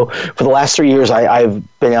change. And so for the last 3 years, I've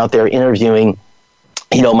been out there interviewing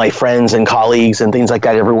my friends and colleagues and things like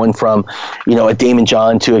that, everyone from, a Damon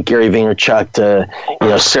John to a Gary Vaynerchuk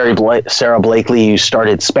to, Sarah Blakely, who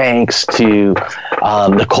started Spanx, to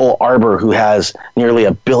Nicole Arbor, who has nearly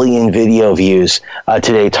 1 billion video views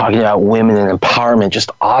today, talking about women and empowerment,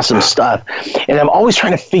 just awesome stuff. And I'm always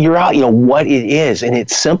trying to figure out, what it is. And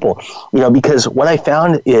it's simple, because what I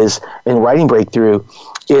found is in Writing Breakthrough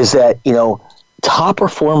is that, top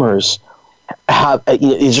performers have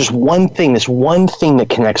is just this one thing that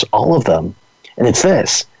connects all of them, and it's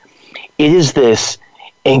this. It is this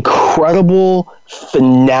incredible,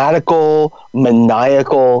 fanatical,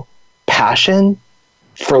 maniacal passion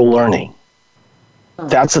for learning.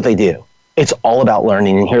 That's what they do. It's all about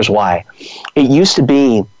learning, and here's why. It used to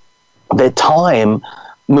be that time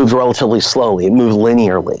moved relatively slowly. It moved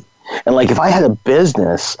linearly. And like if I had a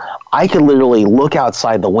business, I could literally look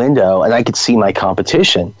outside the window and I could see my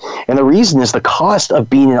competition. And the reason is the cost of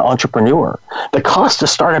being an entrepreneur. The cost to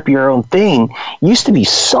start up your own thing used to be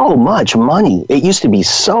so much money. It used to be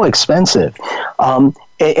so expensive. And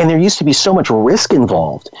there used to be so much risk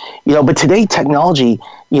involved. But today technology,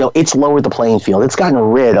 it's lowered the playing field. It's gotten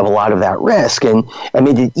rid of a lot of that risk and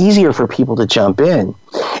made it easier for people to jump in.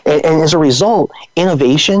 And as a result,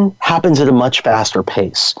 innovation happens at a much faster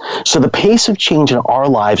pace. So the pace of change in our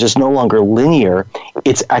lives is no longer linear,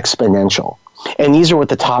 it's exponential. And these are what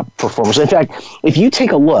the top performers. In fact, if you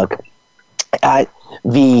take a look at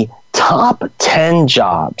the top 10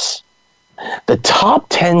 jobs,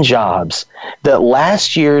 that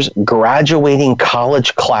last year's graduating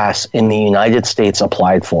college class in the United States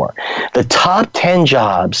applied for, the top 10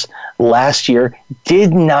 jobs last year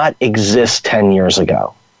did not exist 10 years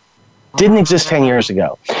ago. Didn't exist 10 years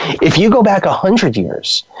ago. If you go back 100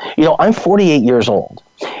 years, I'm 48 years old.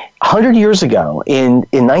 100 years ago, in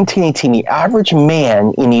 1918, the average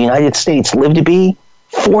man in the United States lived to be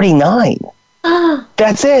 49.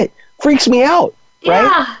 That's it. Freaks me out, right?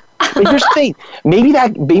 Yeah. But here's the thing. Maybe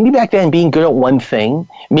back then being good at one thing,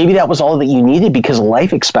 maybe that was all that you needed because of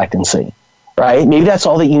life expectancy, right? Maybe that's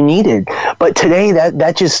all that you needed. But today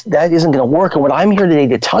that isn't going to work. And what I'm here today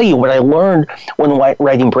to tell you, what I learned when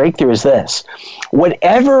writing Breakthrough is this.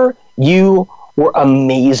 Whatever you were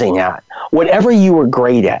amazing at, whatever you were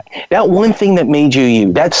great at, that one thing that made you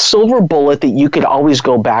you, that silver bullet that you could always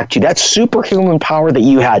go back to, that superhuman power that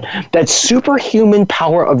you had, that superhuman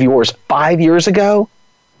power of yours 5 years ago,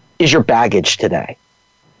 is your baggage today.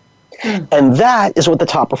 And that is what the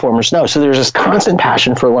top performers know. So there's this constant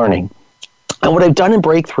passion for learning. And what I've done in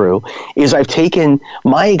Breakthrough is I've taken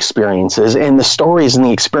my experiences and the stories and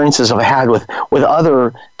the experiences I've had with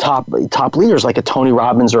other top leaders like a Tony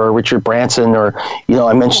Robbins or a Richard Branson, or,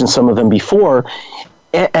 I mentioned some of them before,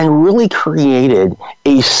 and really created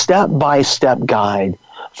a step-by-step guide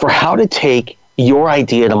for how to take your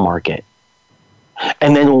idea to market.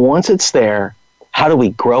 And then once it's there, how do we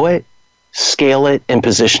grow it, scale it, and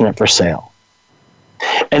position it for sale?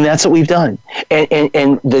 And that's what we've done.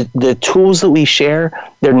 And the tools that we share,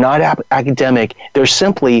 they're not academic. They're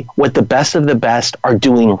simply what the best of the best are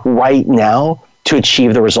doing right now to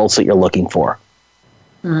achieve the results that you're looking for.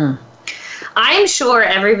 I'm sure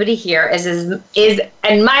everybody here is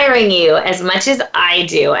admiring you as much as I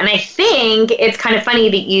do. And I think it's kind of funny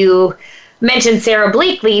that you mentioned Sarah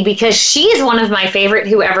Blakely, because she's one of my favorite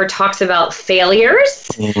who ever talks about failures.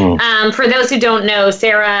 For those who don't know,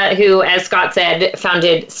 Sarah, who, as Scott said,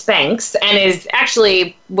 founded Spanx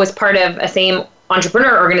and was part of a same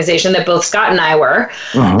entrepreneur organization that both Scott and I were.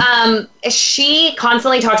 She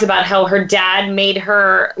constantly talks about how her dad made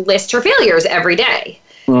her list her failures every day.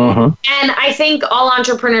 And I think all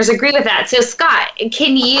entrepreneurs agree with that. So, Scott,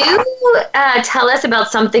 can you tell us about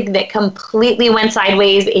something that completely went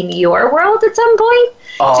sideways in your world at some point?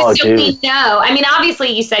 Oh, just so we know. I mean,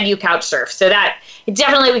 obviously, you said you couch surf, so that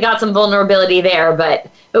definitely we got some vulnerability there, but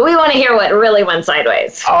we want to hear what really went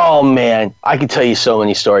sideways. Oh man, I could tell you so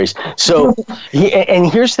many stories. So, and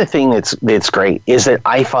here's the thing that's great is that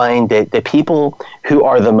I find that the people who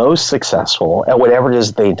are the most successful at whatever it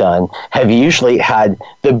is they've done have usually had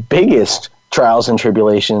the biggest trials and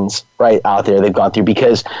tribulations right out there they've gone through,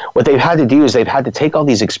 because what they've had to do is they've had to take all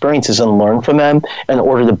these experiences and learn from them in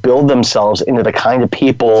order to build themselves into the kind of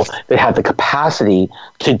people that have the capacity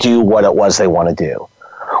to do what it was they want to do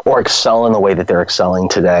or excel in the way that they're excelling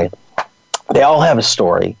today. They all have a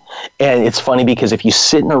story. And it's funny because if you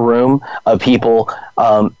sit in a room of people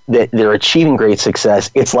that they're achieving great success,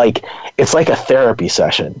 it's like a therapy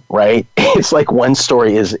session, right? It's like one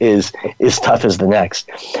story is tough as the next.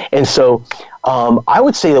 And so I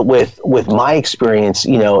would say that with my experience,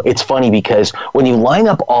 it's funny because when you line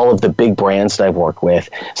up all of the big brands that I've worked with,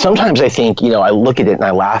 sometimes I think, I look at it and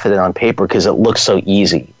I laugh at it on paper because it looks so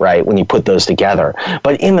easy, right? When you put those together.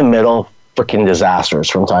 But in the middle, freaking disasters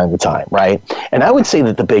from time to time, right? And I would say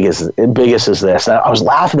that the biggest is this. I was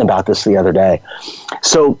laughing about this the other day.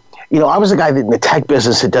 So, I was a guy that in the tech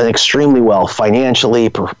business had done extremely well financially,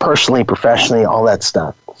 personally, professionally, all that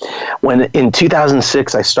stuff. When in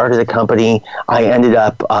 2006 I started a company, I ended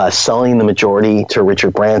up selling the majority to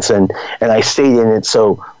Richard Branson, and I stayed in it.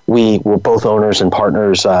 So we were both owners and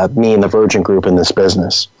partners, me and the Virgin Group in this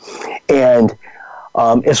business. And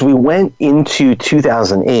as we went into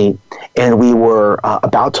 2008 and we were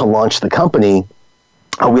about to launch the company,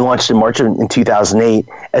 we launched in March in 2008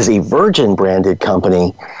 as a Virgin branded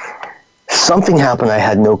company. Something happened I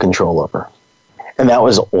had no control over, and that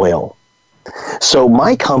was oil. So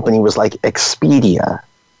my company was like Expedia,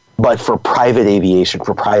 but for private aviation,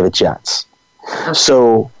 for private jets.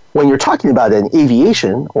 So when you're talking about an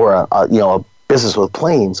aviation or a business with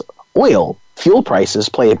planes, oil, fuel prices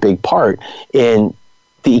play a big part in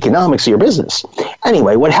the economics of your business.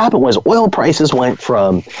 Anyway, what happened was oil prices went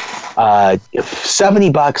from $70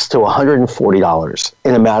 to $140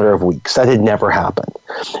 in a matter of weeks. That had never happened.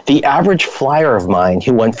 The average flyer of mine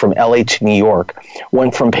who went from LA to New York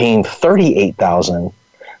went from paying $38,000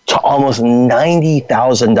 to almost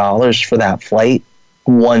 $90,000 for that flight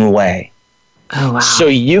one way. Oh, wow. So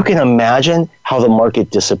you can imagine how the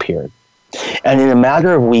market disappeared. And in a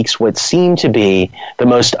matter of weeks, what seemed to be the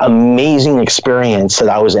most amazing experience that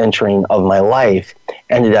I was entering of my life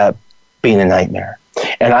ended up being a nightmare.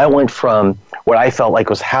 And I went from what I felt like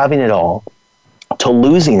was having it all to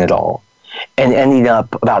losing it all and ending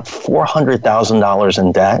up about $400,000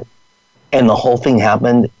 in debt. And the whole thing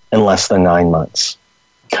happened in less than 9 months.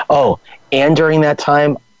 Oh, and during that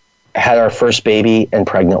time, I had our first baby and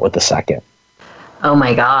pregnant with the second. Oh,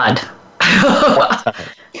 my God.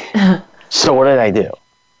 So what did I do?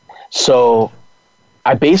 So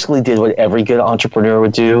I basically did what every good entrepreneur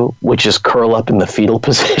would do, which is curl up in the fetal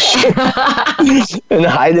position and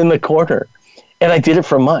hide in the corner. And I did it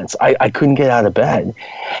for months. I couldn't get out of bed.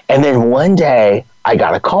 And then one day I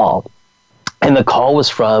got a call. And the call was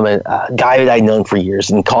from a guy that I'd known for years.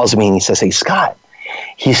 And he calls me and he says, "Hey, Scott,"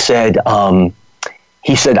 he said, "I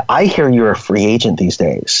hear you're a free agent these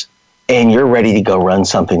days and you're ready to go run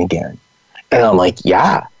something again." And I'm like,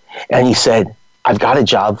 "Yeah." And he said, "I've got a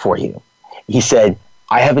job for you." He said,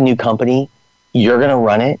 "I have a new company. You're going to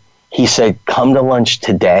run it." He said, "Come to lunch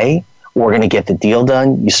today. We're going to get the deal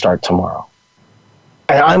done. You start tomorrow."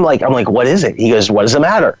 And I'm like, "What is it?" He goes, "What does it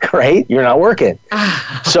matter? Right? You're not working."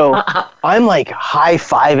 So I'm like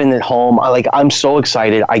high-fiving at home. I'm so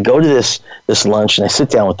excited. I go to this lunch and I sit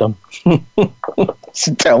down with them.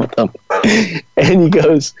 And he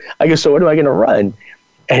goes, I go, "So what am I going to run?"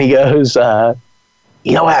 And he goes,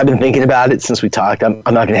 "You know what? I've been thinking about it since we talked. I'm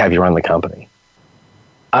not going to have you run the company."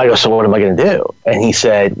 I go, "So what am I going to do?" And he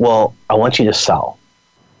said, "Well, I want you to sell."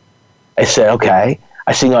 I said, "Okay."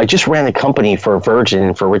 I said, "I just ran a company for Virgin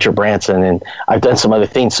and for Richard Branson, and I've done some other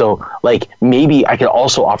things. So maybe I could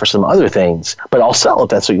also offer some other things, but I'll sell if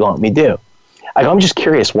that's what you want me to do." I go, "I'm just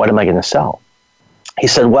curious, what am I going to sell?" He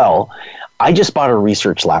said, "Well, I just bought a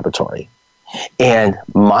research laboratory, and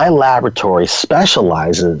my laboratory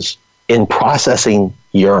specializes in processing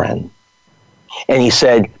urine." And he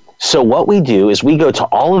said, "So what we do is we go to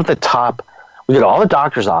all the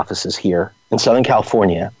doctor's offices here in Southern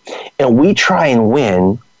California, and we try and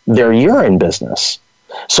win their urine business.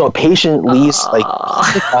 So a patient leaves,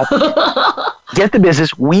 get the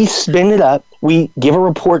business, we spin it up, we give a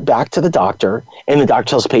report back to the doctor, and the doctor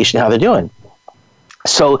tells the patient how they're doing."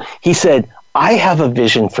 So he said, "I have a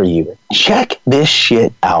vision for you. Check this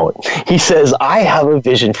shit out." He says, "I have a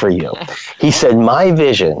vision for you." He said, "My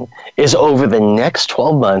vision is over the next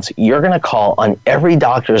 12 months, you're going to call on every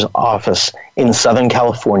doctor's office in Southern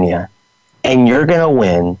California, and you're going to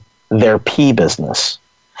win their pee business."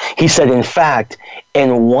 He said, "In fact,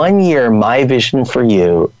 in 1 year, my vision for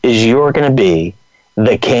you is you're going to be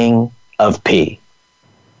the king of pee."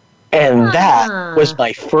 And that was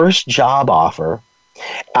my first job offer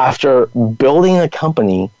after building a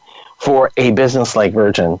company for a business like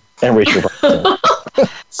Virgin and Richard Branson.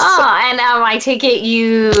 And I take it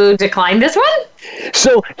you declined this one?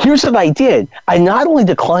 So here's what I did. I not only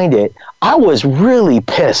declined it, I was really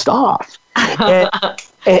pissed off.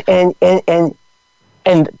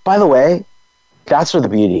 And by the way, That's where the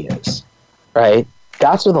beauty is, right?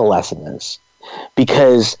 That's where the lesson is.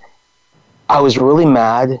 Because I was really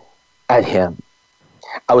mad at him.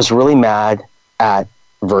 I was really mad at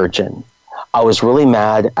Virgin. I was really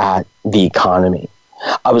mad at the economy.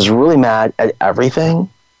 I was really mad at everything,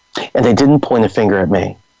 and they didn't point a finger at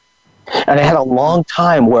me. And I had a long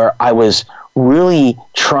time where I was really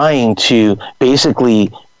trying to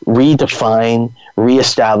basically redefine,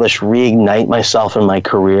 reestablish, reignite myself in my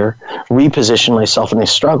career, reposition myself, and I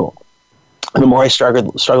struggled. And the more I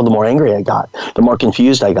struggled, the more angry I got, the more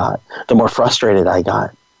confused I got, the more frustrated I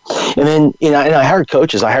got. And then, and I hired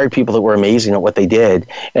coaches. I hired people that were amazing at what they did.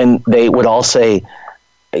 And they would all say,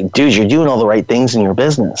 dude, you're doing all the right things in your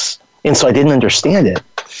business. And so I didn't understand it.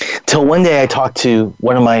 Till one day I talked to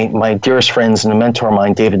one of my dearest friends and a mentor of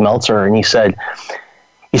mine, David Meltzer, and he said,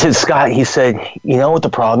 Scott, you know what the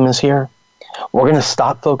problem is here? We're going to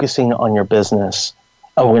stop focusing on your business,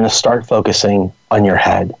 and we're going to start focusing on your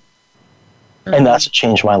head. Mm-hmm. And that's what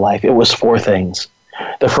changed my life. It was 4 things.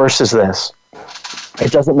 The first is this.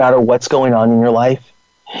 It doesn't matter what's going on in your life.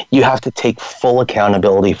 You have to take full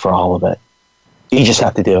accountability for all of it. You just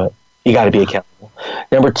have to do it. You got to be accountable.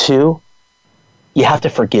 Number 2, you have to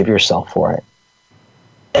forgive yourself for it.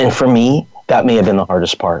 And for me, that may have been the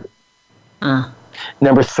hardest part.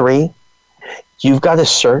 Number 3, you've got to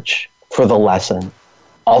search for the lesson,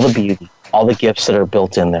 all the beauty, all the gifts that are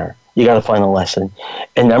built in there. You got to find the lesson.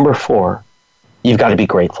 And number 4, you've got to be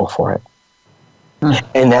grateful for it.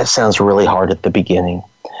 And that sounds really hard at the beginning,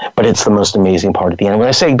 but it's the most amazing part at the end. When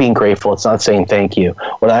I say being grateful, it's not saying thank you.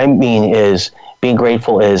 What I mean is being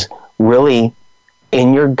grateful is really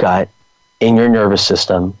in your gut, in your nervous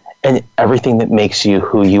system, and everything that makes you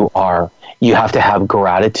who you are. You have to have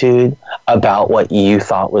gratitude about what you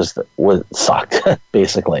thought was sucked,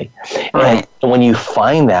 basically. Right. And when you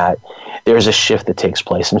find that, there's a shift that takes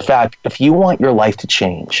place. In fact, if you want your life to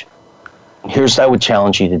change, here's what I would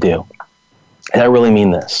challenge you to do. And I really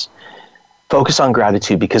mean this. Focus on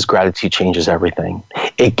gratitude, because gratitude changes everything.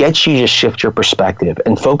 It gets you to shift your perspective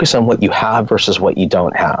and focus on what you have versus what you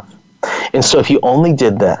don't have. And so if you only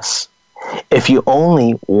did this, if you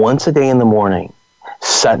only once a day in the morning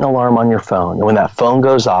set an alarm on your phone, and when that phone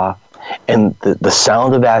goes off and the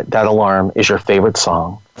sound of that alarm is your favorite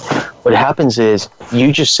song, what happens is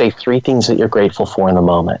you just say 3 things that you're grateful for in the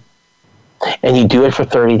moment. And you do it for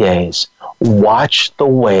 30 days. Watch the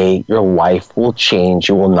way your life will change.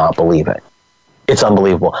 You will not believe it. It's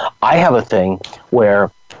unbelievable. I have a thing where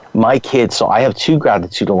my kids, so I have 2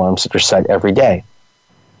 gratitude alarms that are set every day,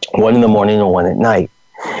 one in the morning and one at night.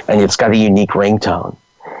 And it's got a unique ringtone.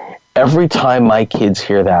 Every time my kids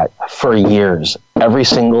hear that for years, every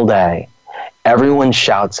single day, everyone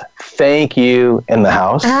shouts, "Thank you," in the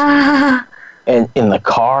house. And in the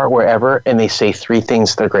car, wherever, and they say 3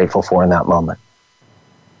 things they're grateful for in that moment.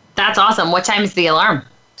 That's awesome. What time is the alarm?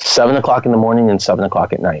 7 o'clock in the morning and 7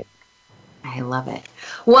 o'clock at night. I love it.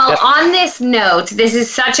 Well, on this note, this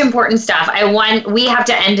is such important stuff. We have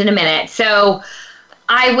to end in a minute. So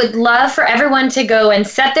I would love for everyone to go and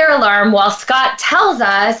set their alarm while Scott tells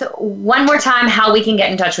us one more time how we can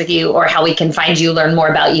get in touch with you or how we can find you, learn more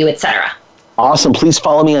about you, etc. Awesome. Please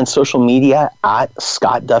follow me on social media at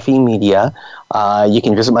Scott Duffy Media. You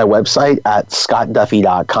can visit my website at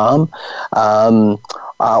scottduffy.com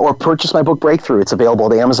or purchase my book Breakthrough. It's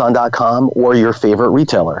available at Amazon.com or your favorite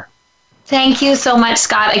retailer. Thank you so much,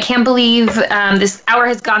 Scott. I can't believe this hour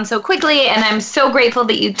has gone so quickly, and I'm so grateful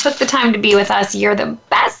that you took the time to be with us. You're the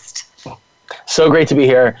best. So great to be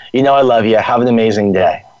here. You know I love you. Have an amazing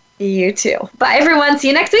day. You too. Bye, everyone. See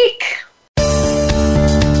you next week.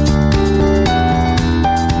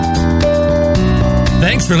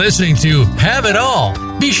 Thanks for listening to Have It All.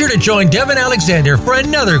 Be sure to join Devin Alexander for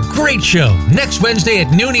another great show next Wednesday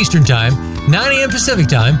at noon Eastern Time, 9 a.m. Pacific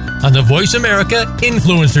Time on the Voice America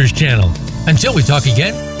Influencers channel. Until we talk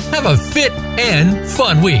again, have a fit and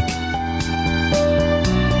fun week.